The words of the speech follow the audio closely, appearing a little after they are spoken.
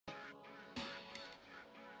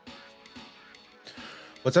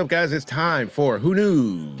What's up, guys? It's time for Who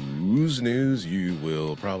News? News you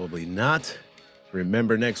will probably not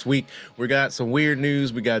remember next week. We got some weird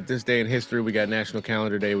news. We got this day in history. We got National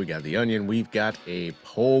Calendar Day. We got The Onion. We've got a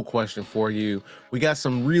poll question for you. We got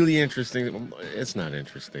some really interesting. It's not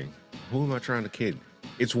interesting. Who am I trying to kid?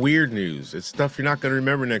 It's weird news. It's stuff you're not going to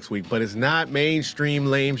remember next week, but it's not mainstream,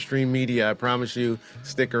 lamestream media. I promise you.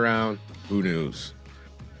 Stick around. Who News?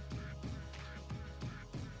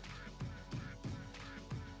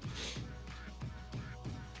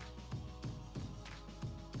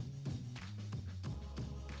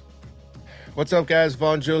 What's up, guys?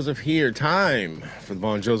 Vaughn Joseph here. Time for the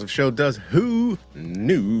Vaughn Joseph Show does Who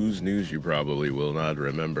News. News you probably will not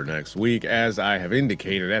remember next week, as I have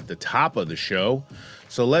indicated at the top of the show.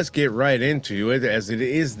 So let's get right into it, as it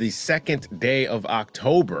is the second day of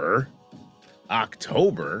October.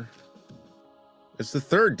 October? It's the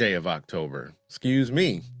third day of October. Excuse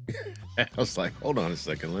me. I was like, hold on a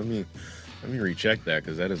second. Let me recheck that,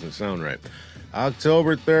 because that doesn't sound right.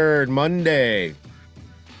 October 3rd, Monday.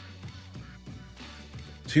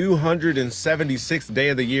 276th day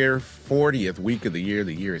of the year, 40th week of the year.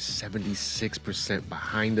 The year is 76%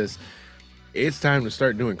 behind us. It's time to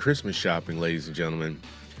start doing Christmas shopping, ladies and gentlemen.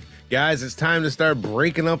 Guys, it's time to start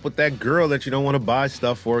breaking up with that girl that you don't want to buy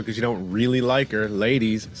stuff for because you don't really like her.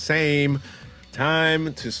 Ladies, same.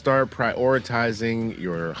 Time to start prioritizing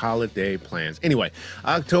your holiday plans. Anyway,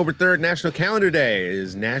 October 3rd, National Calendar Day,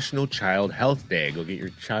 is National Child Health Day. Go get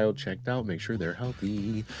your child checked out. Make sure they're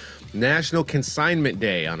healthy. National Consignment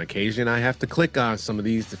Day. On occasion, I have to click on some of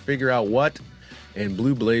these to figure out what in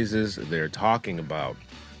blue blazes they're talking about.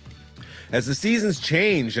 As the seasons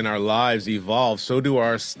change and our lives evolve, so do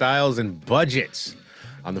our styles and budgets.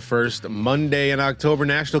 On the first Monday in October,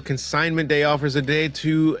 National Consignment Day offers a day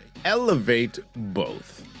to elevate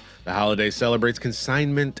both. The holiday celebrates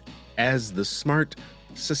consignment as the smart,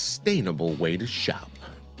 sustainable way to shop.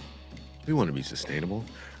 We want to be sustainable.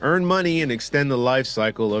 Earn money and extend the life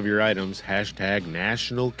cycle of your items. Hashtag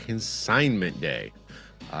National Consignment Day.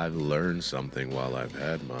 I've learned something while I've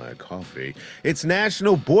had my coffee. It's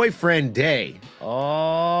National Boyfriend Day.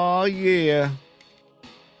 Oh, yeah.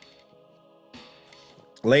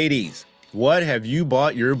 Ladies, what have you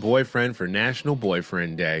bought your boyfriend for National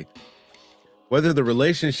Boyfriend Day? Whether the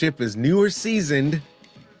relationship is new or seasoned,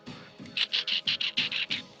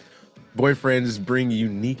 boyfriends bring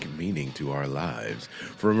unique meaning to our lives.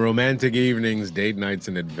 From romantic evenings, date nights,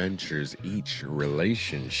 and adventures, each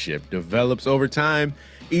relationship develops over time.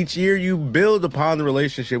 Each year, you build upon the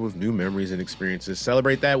relationship with new memories and experiences.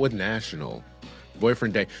 Celebrate that with National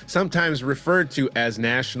Boyfriend Day, sometimes referred to as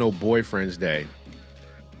National Boyfriends Day.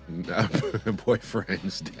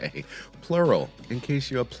 Boyfriends Day, plural, in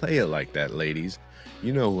case you're a player like that, ladies.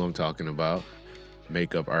 You know who I'm talking about.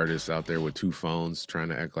 Makeup artists out there with two phones trying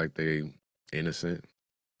to act like they innocent.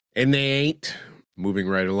 And they ain't. Moving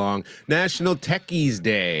right along. National Techies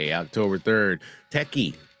Day, October 3rd.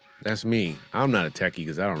 Techie, that's me. I'm not a techie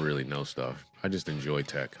because I don't really know stuff. I just enjoy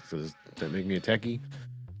tech. So does that make me a techie?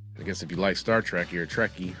 I guess if you like Star Trek, you're a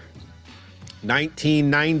Trekkie.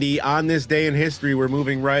 1990, on this day in history, we're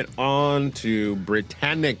moving right on to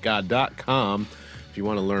Britannica.com. If you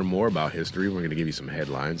want to learn more about history, we're going to give you some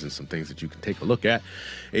headlines and some things that you can take a look at.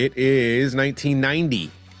 It is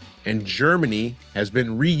 1990, and Germany has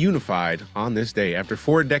been reunified on this day after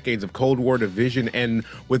 4 decades of Cold War division and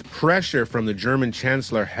with pressure from the German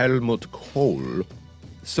Chancellor Helmut Kohl.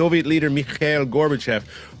 Soviet leader Mikhail Gorbachev,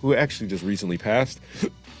 who actually just recently passed,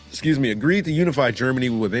 agreed to unify Germany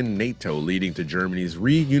within NATO, leading to Germany's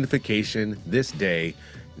reunification this day,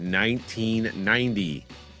 1990.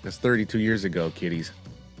 That's 32 years ago, kiddies.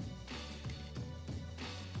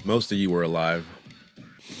 Most of you were alive.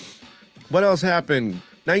 What else happened?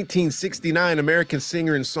 1969, American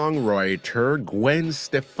singer and songwriter Gwen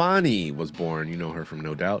Stefani was born. You know her from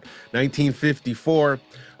No Doubt. 1954,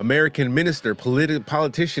 American minister,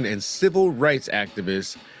 politician, and civil rights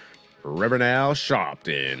activist Reverend Al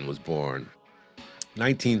Sharpton was born.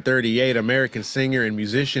 1938, American singer and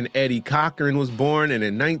musician Eddie Cochran was born, and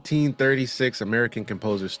in 1936, American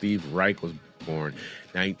composer Steve Reich was born.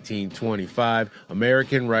 1925,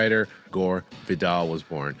 American writer Gore Vidal was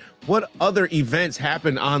born. What other events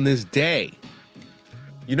happened on this day?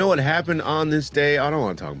 You know what happened on this day? I don't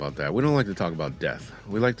want to talk about that. We don't like to talk about death.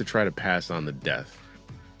 We like to try to pass on the death.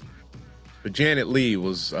 But Janet Leigh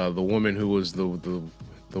was the woman who was the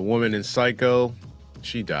woman in Psycho.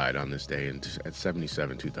 She died on this day at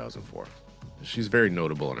 77, 2004. She's very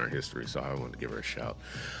notable in our history, so I wanted to give her a shout.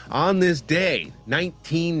 On this day,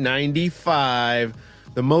 1995,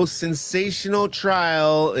 The most sensational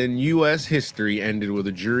trial in U.S. history ended with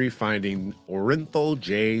a jury finding Orenthal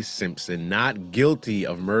J. Simpson not guilty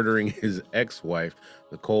of murdering his ex-wife,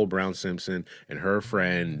 Nicole Brown Simpson, and her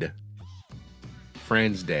friend's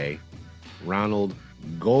day, Ronald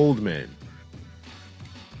Goldman.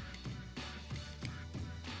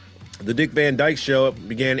 The Dick Van Dyke Show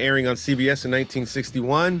began airing on CBS in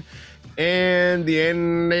 1961, and The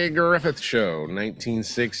Andy Griffith Show,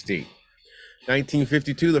 1960.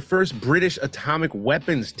 1952, the first British atomic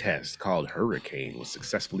weapons test, called Hurricane, was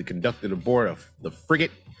successfully conducted aboard the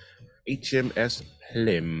frigate HMS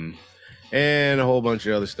Plym, and a whole bunch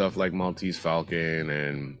of other stuff like Maltese Falcon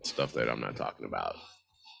and stuff that I'm not talking about.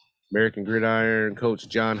 American Gridiron coach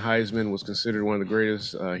John Heisman was considered one of the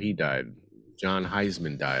greatest. He died. John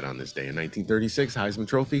Heisman died on this day in 1936, Heisman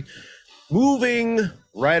Trophy. Moving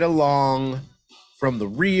right along from the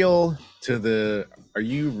real to the, are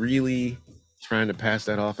you really trying to pass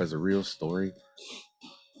that off as a real story?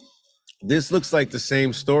 This looks like the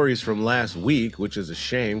same stories from last week, which is a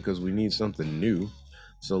shame because we need something new.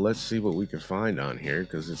 So let's see what we can find on here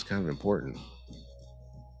because it's kind of important.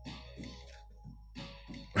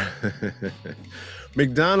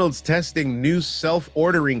 McDonald's testing new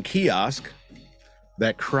self-ordering kiosk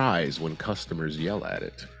that cries when customers yell at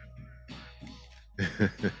it.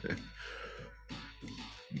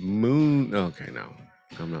 Okay, no,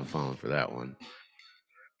 I'm not falling for that one.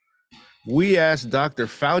 We asked Dr.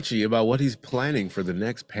 Fauci about what he's planning for the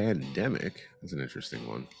next pandemic. That's an interesting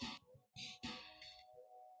one.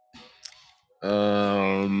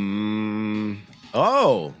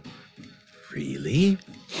 Oh, really?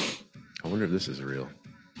 I wonder if this is real.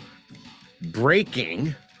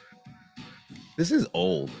 Breaking. This is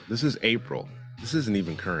old. This is April. This isn't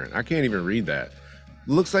even current. I can't even read that.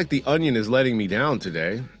 Looks like The Onion is letting me down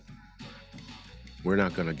today. We're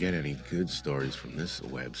not going to get any good stories from this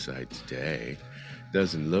website today.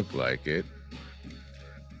 Doesn't look like it.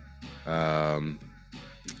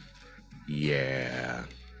 Yeah.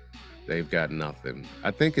 They've got nothing.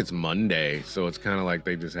 I think it's Monday, so it's kind of like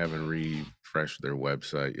they just haven't refreshed their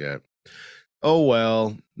website yet. Oh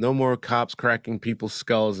well, no more cops cracking people's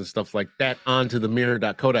skulls and stuff like that. On to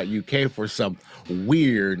themirror.co.uk for some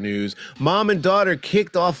weird news. Mom and daughter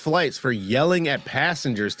kicked off flights for yelling at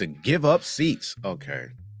passengers to give up seats. Okay.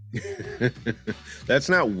 That's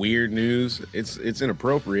not weird news. It's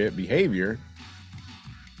inappropriate behavior.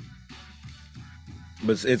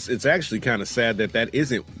 But it's actually kind of sad that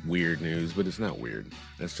isn't weird news, but it's not weird.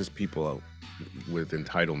 That's just people with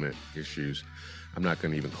entitlement issues. I'm not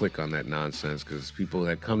going to even click on that nonsense because people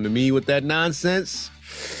that come to me with that nonsense.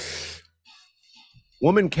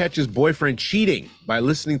 Woman catches boyfriend cheating by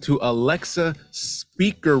listening to Alexa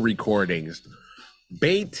speaker recordings.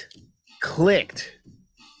 Bait clicked.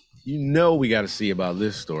 You know we got to see about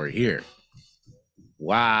this story here.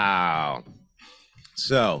 Wow.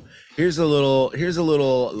 So here's a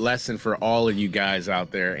little lesson for all of you guys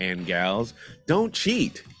out there and gals. Don't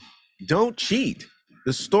cheat. Don't cheat.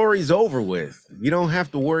 The story's over with. You don't have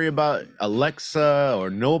to worry about Alexa or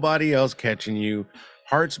nobody else catching you.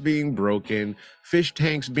 Hearts being broken, fish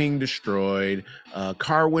tanks being destroyed,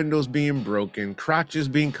 car windows being broken, crotches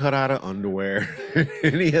being cut out of underwear,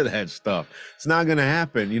 any of that stuff. It's not going to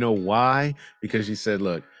happen. You know why? Because she said,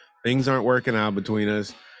 look, things aren't working out between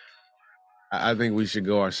us. I think we should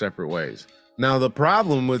go our separate ways. Now, the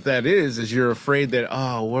problem with that is you're afraid that,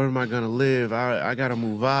 oh, where am I going to live? I got to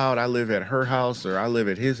move out. I live at her house or I live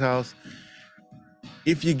at his house.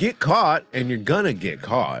 If you get caught, and you're going to get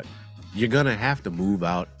caught, you're going to have to move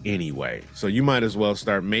out anyway. So you might as well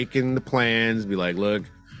start making the plans. Be like, look,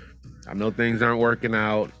 I know things aren't working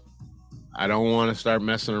out. I don't want to start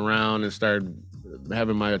messing around and start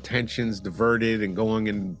having my attentions diverted and going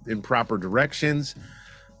in improper directions.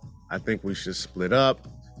 I think we should split up,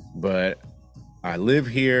 but I live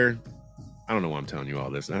here. I don't know why I'm telling you all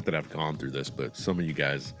this. Not that I've gone through this, but some of you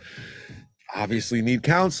guys obviously need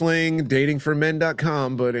counseling,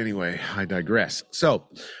 datingformen.com. But anyway, I digress. So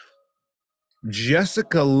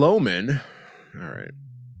Jessica Lohman. All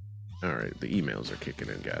right. The emails are kicking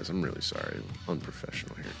in, guys. I'm really sorry. I'm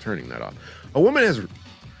unprofessional here. Turning that off. A woman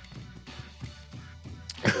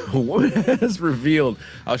has revealed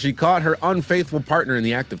how she caught her unfaithful partner in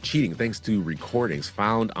the act of cheating thanks to recordings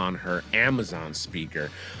found on her Amazon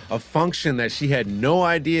speaker, a function that she had no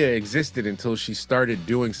idea existed until she started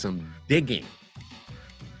doing some digging.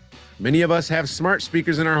 Many of us have smart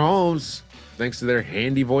speakers in our homes thanks to their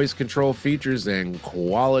handy voice control features and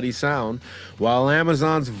quality sound, while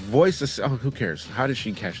Amazon's voice... Oh, who cares? How did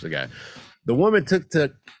she catch the guy? The woman took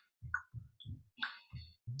to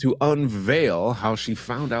to unveil how she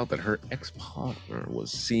found out that her ex-partner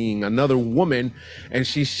was seeing another woman, and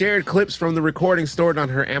she shared clips from the recording stored on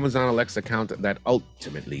her Amazon Alexa account that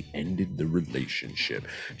ultimately ended the relationship.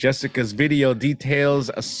 Jessica's video details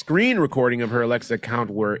a screen recording of her Alexa account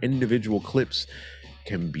where individual clips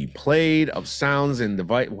can be played of sounds and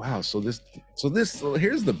device. Wow, so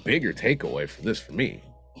here's the bigger takeaway for this for me.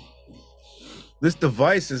 This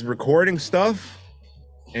device is recording stuff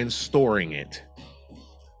and storing it.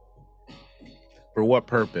 For what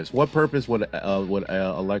purpose? What purpose would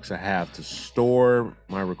Alexa have to store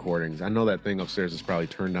my recordings? I know that thing upstairs is probably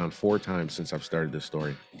turned down 4 times since I've started this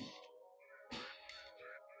story.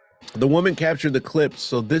 The woman captured the clips,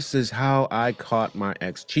 so this is how I caught my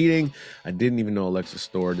ex cheating. I didn't even know Alexa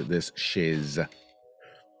stored this shiz.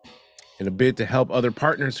 In a bid to help other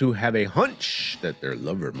partners who have a hunch that their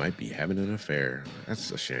lover might be having an affair.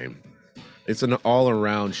 That's a shame. It's an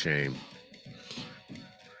all-around shame.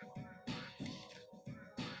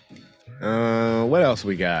 What else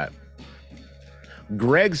we got?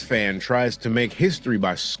 Greg's fan tries to make history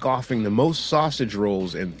by scoffing the most sausage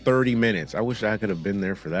rolls in 30 minutes. I wish I could have been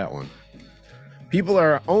there for that one. People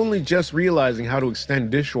are only just realizing how to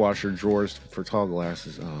extend dishwasher drawers for tall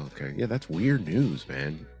glasses. Oh, okay. Yeah, that's weird news,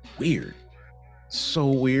 man. Weird. So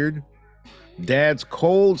weird. Dad's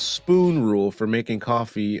cold spoon rule for making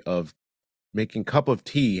cup of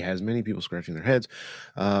tea has many people scratching their heads.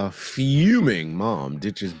 Fuming mom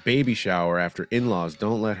ditches baby shower after in-laws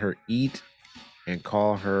don't let her eat and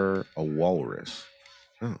call her a walrus.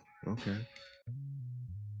 Oh, okay.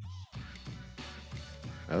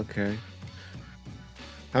 Okay.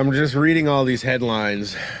 I'm just reading all these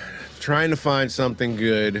headlines, trying to find something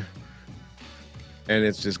good, and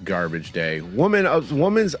it's just garbage day.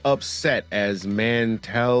 Woman's upset as man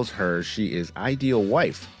tells her she is ideal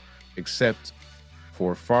wife, except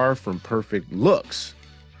for far from perfect looks.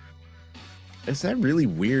 Is that really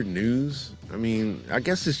weird news? I mean, I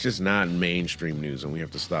guess it's just not mainstream news, and we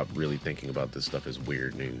have to stop really thinking about this stuff as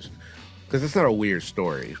weird news, because it's not a weird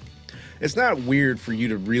story. It's not weird for you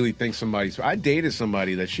to really think I dated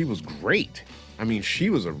somebody that she was great. I mean,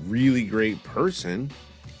 she was a really great person,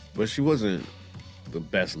 but she wasn't the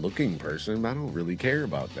best looking person. I don't really care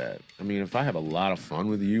about that. I mean, if I have a lot of fun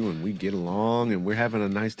with you and we get along and we're having a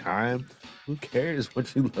nice time, who cares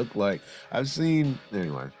what you look like?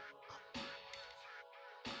 Anyway.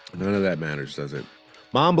 None of that matters, does it?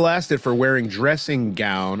 Mom blasted for wearing dressing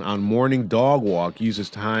gown on morning dog walk, uses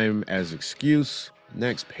time as excuse.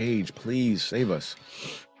 Next page, please save us.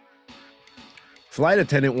 Flight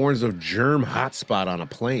attendant warns of germ hotspot on a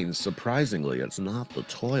plane. Surprisingly, it's not the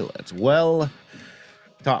toilet. Well,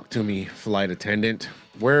 talk to me, flight attendant.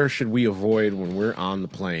 Where should we avoid when we're on the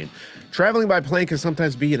plane? Traveling by plane can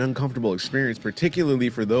sometimes be an uncomfortable experience, particularly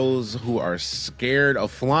for those who are scared of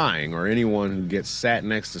flying or anyone who gets sat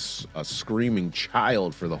next to a screaming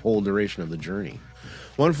child for the whole duration of the journey.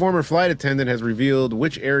 One former flight attendant has revealed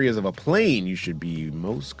which areas of a plane you should be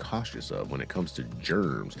most cautious of when it comes to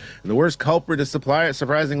germs. And the worst culprit is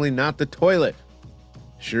surprisingly not the toilet.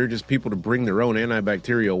 Sure, just people to bring their own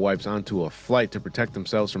antibacterial wipes onto a flight to protect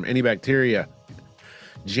themselves from any bacteria.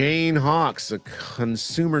 Jane Hawks, a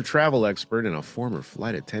consumer travel expert and a former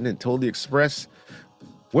flight attendant, told the Express,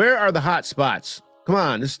 "Where are the hot spots? Come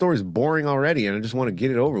on, this story's boring already, and I just want to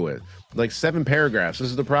get it over with." Like 7 paragraphs. This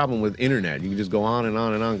is the problem with internet. You can just go on and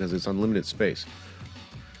on and on because it's unlimited space.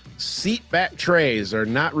 Seat back trays are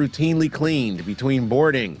not routinely cleaned between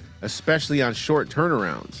boarding, especially on short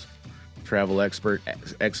turnarounds. Travel expert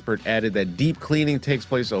added that deep cleaning takes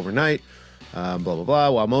place overnight. Blah, blah, blah.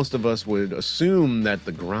 While most of us would assume that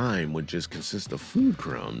the grime would just consist of food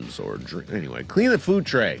crumbs or drink. Anyway, clean the food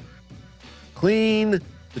tray. Clean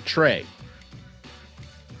the tray.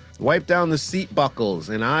 Wipe down the seat buckles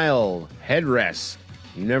and aisle headrests.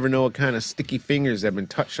 You never know what kind of sticky fingers have been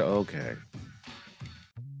touched. Okay.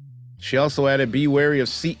 She also added, be wary of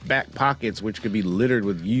seat back pockets, which could be littered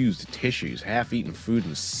with used tissues, half-eaten food,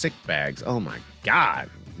 and sick bags. Oh my God.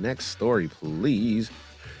 Next story, please.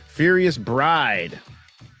 Furious bride.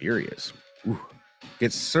 Furious. Ooh.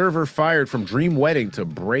 Gets server fired from dream wedding to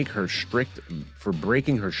breaking her strict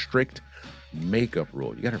makeup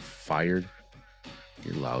rule. You got her fired?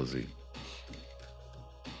 You're lousy.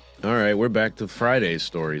 All right, we're back to Friday's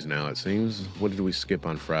stories now, it seems. What did we skip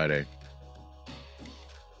on Friday?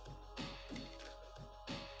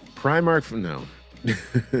 Primark, no.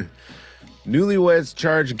 Newlyweds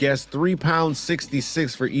charge guests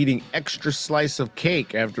 £3.66 for eating extra slice of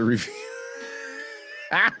cake after review.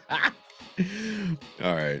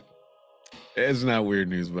 All right. It's not weird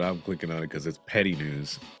news, but I'm clicking on it because it's petty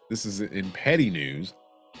news. This is in petty news.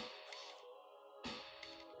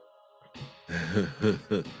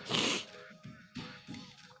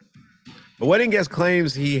 The wedding guest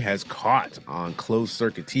claims he has caught on closed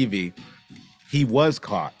circuit TV. He was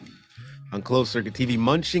caught on closed circuit TV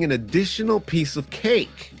munching an additional piece of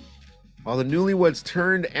cake, while the newlyweds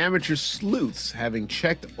turned amateur sleuths, having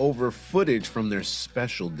checked over footage from their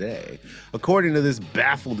special day. According to this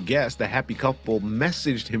baffled guest, the happy couple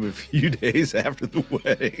messaged him a few days after the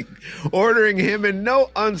wedding, ordering him in no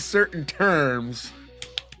uncertain terms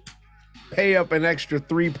pay up an extra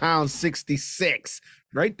 £3.66,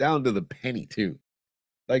 right down to the penny too.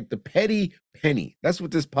 Like the petty penny. That's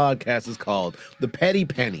what this podcast is called, the petty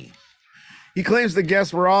penny. He claims the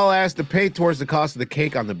guests were all asked to pay towards the cost of the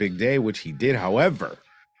cake on the big day, which he did. However,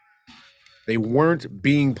 they weren't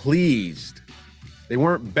being pleased. They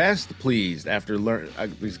weren't best pleased after learning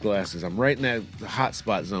these glasses. I'm right in that hot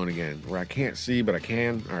spot zone again where I can't see, but I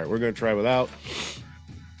can. All right, we're going to try without.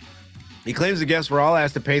 He claims the guests were all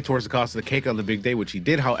asked to pay towards the cost of the cake on the big day, which he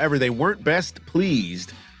did. However, they weren't best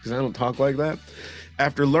pleased, because I don't talk like that,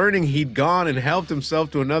 after learning he'd gone and helped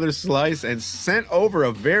himself to another slice and sent over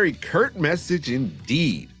a very curt message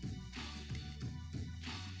indeed.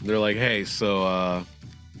 They're like, hey, so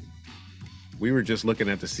we were just looking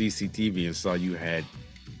at the CCTV and saw you had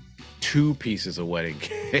 2 pieces of wedding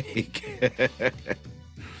cake.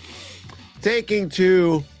 Taking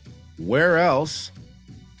to where else?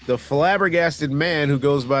 The flabbergasted man who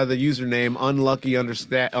goes by the username unlucky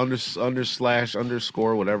underscore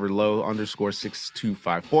whatever low underscore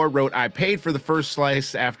 6254 wrote, I paid for the first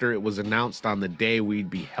slice after it was announced on the day we'd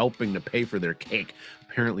be helping to pay for their cake.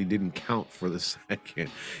 Apparently didn't count for the second.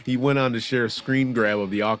 He went on to share a screen grab of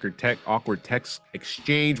the awkward text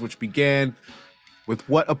exchange, which began with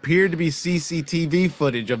what appeared to be CCTV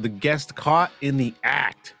footage of the guest caught in the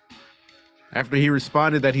act. After he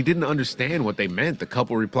responded that he didn't understand what they meant, the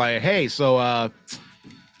couple replied, hey, so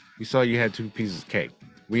we saw you had 2 pieces of cake.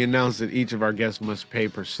 We announced that each of our guests must pay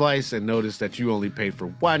per slice and noticed that you only paid for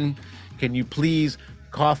 1. Can you please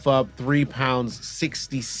cough up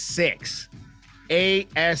 £3.66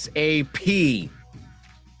 ASAP?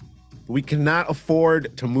 We cannot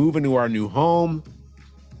afford to move into our new home.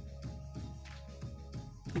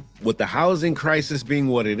 With the housing crisis being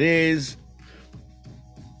what it is,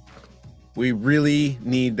 we really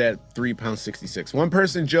need that £3.66. One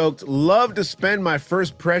person joked, love to spend my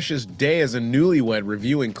first precious day as a newlywed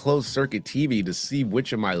reviewing closed circuit TV to see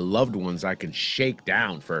which of my loved ones I can shake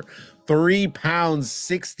down for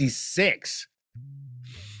 £3.66.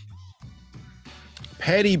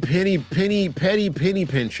 Petty penny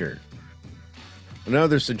pincher.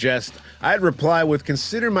 Another suggests, I'd reply with,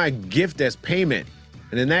 consider my gift as payment.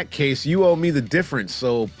 And in that case, you owe me the difference,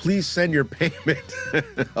 so please send your payment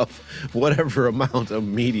of whatever amount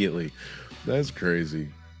immediately. That's crazy.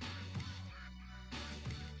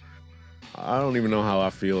 I don't even know how I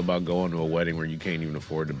feel about going to a wedding where you can't even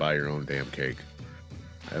afford to buy your own damn cake.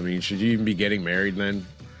 I mean, should you even be getting married then?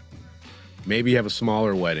 Maybe have a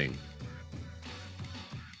smaller wedding.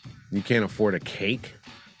 You can't afford a cake?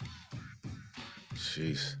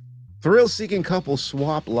 Jeez. Thrill-seeking couple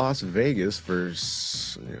swap Las Vegas for...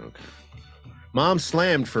 okay. Mom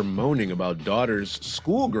slammed for moaning about daughter's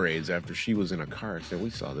school grades after she was in a car accident. We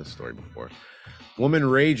saw this story before. Woman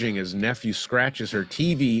raging as nephew scratches her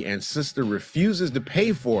TV and sister refuses to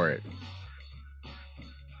pay for it.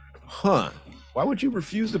 Huh. Why would you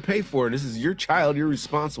refuse to pay for it? This is your child. You're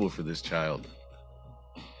responsible for this child.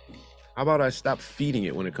 How about I stop feeding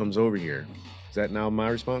it when it comes over here? Is that now my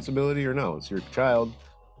responsibility or no? It's your child.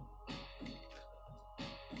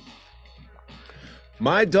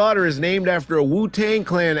 My daughter is named after a Wu-Tang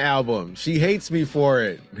Clan album. She hates me for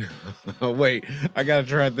it. Wait, I gotta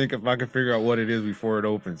try to think if I can figure out what it is before it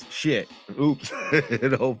opens. Shit. Oops,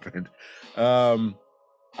 it opened. I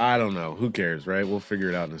don't know. Who cares, right? We'll figure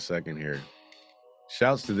it out in a second here.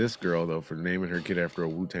 Shouts to this girl, though, for naming her kid after a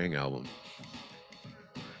Wu-Tang album.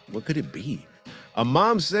 What could it be? A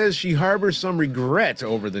mom says she harbors some regret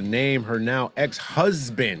over the name her now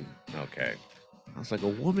ex-husband. Okay. I was like, a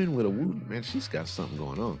woman with a Wu, man, she's got something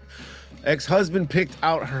going on. Ex-husband picked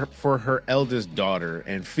out her for her eldest daughter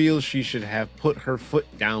and feels she should have put her foot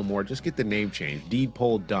down more. Just get the name changed. Deed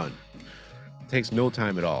poll done. Takes no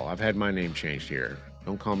time at all. I've had my name changed here.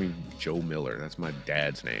 Don't call me Joe Miller. That's my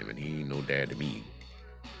dad's name, and he ain't no dad to me.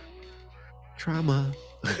 Trauma.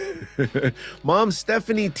 Mom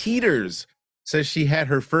Stephanie Teeters says she had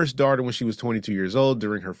her first daughter when she was 22 years old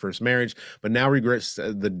during her first marriage, but now regrets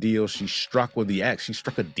the deal she struck with the ex. She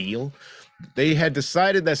struck a deal. They had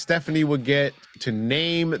decided that Stephanie would get to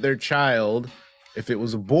name their child if it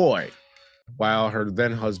was a boy, while her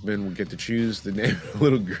then husband would get to choose the name of the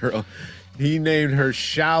little girl. He named her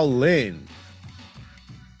Shaolin.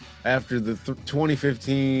 after the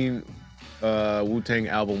 2015 Wu-Tang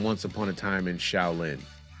album Once Upon a Time in Shaolin.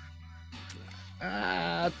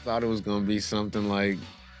 I thought it was going to be something like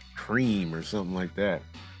Cream or something like that.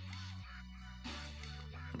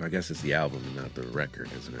 I guess it's the album and not the record,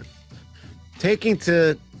 isn't it? Taking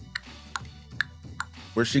to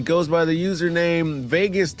where she goes by the username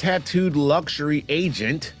Vegas Tattooed Luxury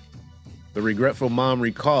Agent, the regretful mom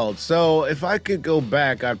recalled. So if I could go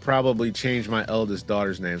back, I'd probably change my eldest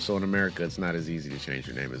daughter's name. So in America, it's not as easy to change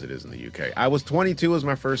your name as it is in the UK. I was 22 as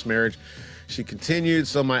my first marriage. She continued.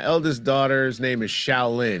 So my eldest daughter's name is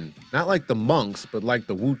Shaolin. Not like the monks, but like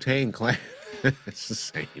the Wu-Tang Clan. It's the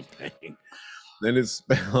same thing. Then it's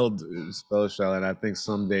spelled Shaolin. I think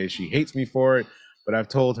someday she hates me for it, but I've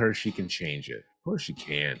told her she can change it. Of course she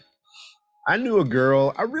can. I knew a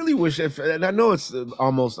girl. I really wish, and I know it's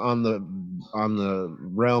almost on the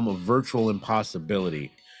realm of virtual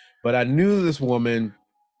impossibility, but I knew this woman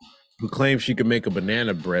who claimed she could make a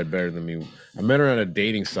banana bread better than me. I met her on a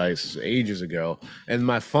dating site ages ago, and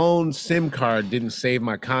my phone SIM card didn't save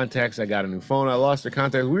my contacts. I got a new phone. I lost her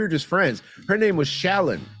contacts. We were just friends. Her name was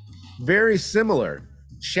Shallon. Very similar.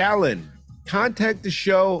 Shallon, contact the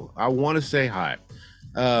show. I want to say hi.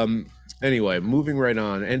 Anyway, moving right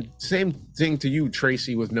on. And same thing to you,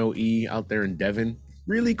 Tracy, with no E out there in Devon.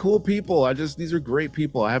 Really cool people. These are great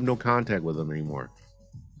people. I have no contact with them anymore.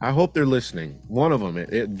 I hope they're listening. One of them,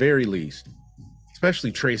 at very least.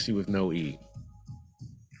 Especially Tracy with no E.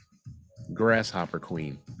 Grasshopper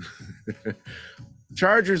Queen.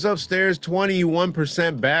 Charger's upstairs,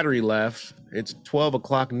 21% battery left. It's 12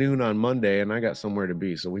 o'clock noon on Monday, and I got somewhere to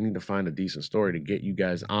be, so we need to find a decent story to get you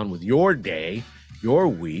guys on with your day, your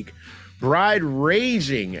week. Bride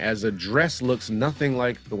raging as a dress looks nothing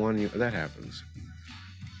like the one that happens.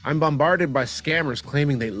 I'm bombarded by scammers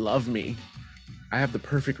claiming they love me. I have the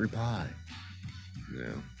perfect reply.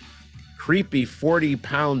 Yeah. Creepy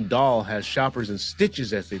 40-pound doll has shoppers in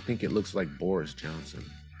stitches as they think it looks like Boris Johnson.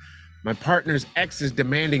 My partner's ex is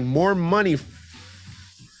demanding more money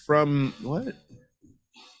from what?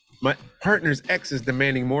 My partner's ex is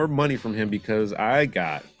demanding more money from him because I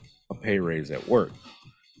got a pay raise at work.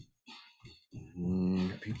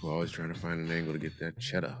 People are always trying to find an angle to get that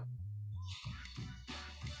cheddar.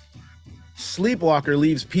 Sleepwalker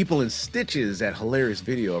leaves people in stitches at hilarious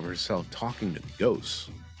video of herself talking to ghosts.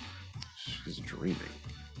 She's dreaming.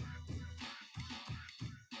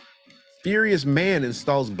 Furious man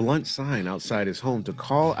installs blunt sign outside his home to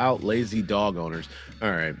call out lazy dog owners.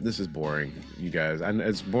 All right, this is boring, you guys.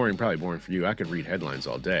 It's boring, probably boring for you. I could read headlines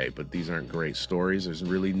all day, but these aren't great stories. There's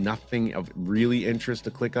really nothing of really interest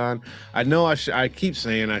to click on. I know I keep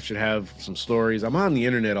saying I should have some stories. I'm on the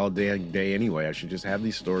internet all day anyway. I should just have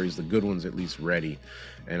these stories, the good ones at least, ready.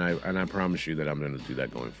 And I promise you that I'm going to do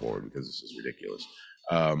that going forward because this is ridiculous.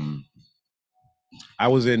 I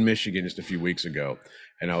was in Michigan just a few weeks ago,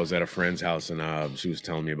 and I was at a friend's house, and she was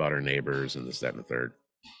telling me about her neighbors and this, that, and the third.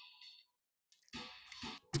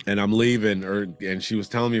 And I'm leaving, and she was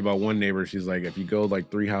telling me about one neighbor. She's like, if you go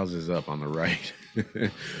like 3 houses up on the right,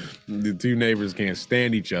 the two neighbors can't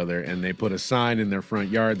stand each other, and they put a sign in their front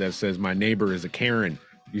yard that says, "My neighbor is a Karen.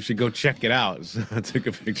 You should go check it out." So I took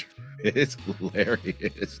a picture. It's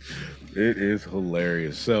hilarious. It is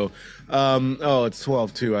hilarious. So, it's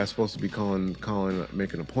 12:02. I'm supposed to be calling,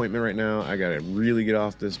 make an appointment right now. I gotta really get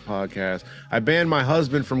off this podcast. I banned my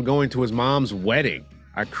husband from going to his mom's wedding.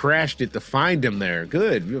 I crashed it to find him there.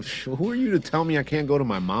 Good. Who are you to tell me I can't go to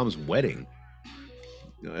my mom's wedding?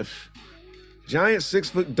 Giant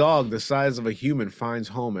 6-foot dog the size of a human finds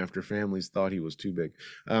home after families thought he was too big.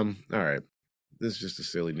 All right. This is just a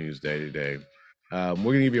silly news day today. We're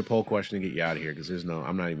going to give you a poll question to get you out of here because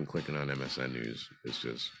I'm not even clicking on MSN News. It's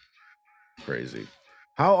just crazy.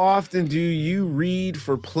 How often do you read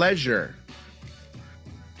for pleasure?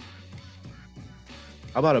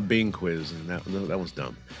 How about a Bing quiz? And that was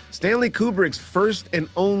dumb. Stanley Kubrick's first and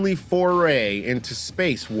only foray into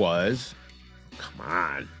space was,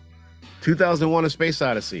 2001: A Space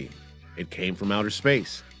Odyssey. It came from outer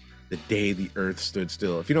space. The day the Earth stood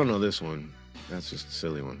still. If you don't know this one, that's just a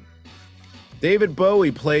silly one. David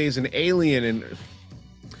Bowie plays an alien in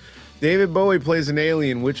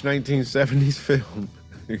which 1970s film?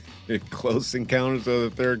 Close Encounters of the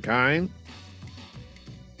Third Kind?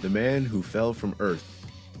 The Man Who Fell from Earth.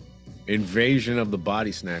 Invasion of the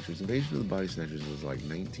Body Snatchers. Invasion of the Body Snatchers was like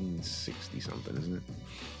 1960 something, isn't it?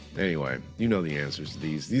 Anyway, you know the answers to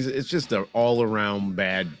these. It's just an all-around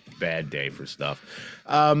bad day for stuff.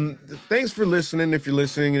 Thanks for listening, if you're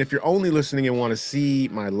listening. And if you're only listening and want to see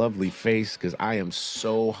my lovely face, because I am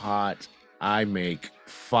so hot, I make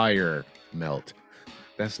fire melt.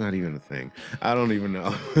 That's not even a thing. I don't even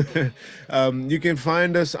know. You can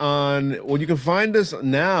find us on, well, you can find us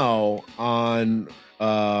now on,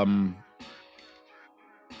 I'm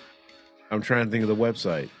trying to think of the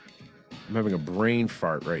website. I'm having a brain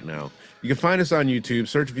fart right now. You can find us on YouTube.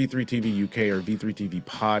 Search V3TV UK or V3TV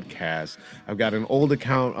Podcast. I've got an old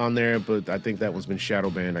account on there, but I think that one's been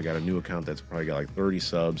shadow banned. I got a new account that's probably got like 30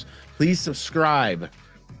 subs. Please subscribe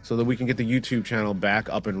so that we can get the YouTube channel back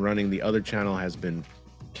up and running. The other channel has been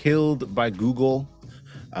killed by Google.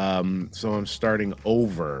 So I'm starting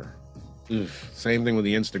over. Same thing with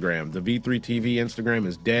the Instagram. The V3TV Instagram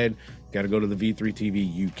is dead. Got to go to the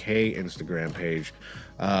V3TV UK Instagram page.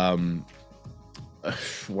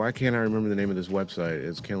 Why can't I remember the name of this website?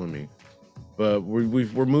 It's killing me. But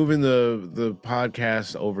we're moving the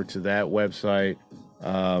podcast over to that website.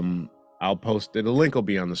 I'll post it. The link will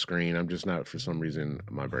be on the screen. I'm just not, for some reason,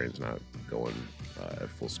 my brain's not going at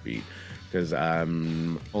full speed because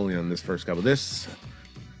I'm only on this first couple. This,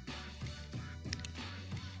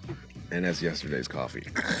 and that's yesterday's coffee.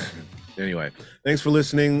 Anyway, thanks for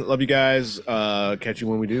listening. Love you guys. Catch you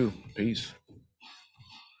when we do. Peace.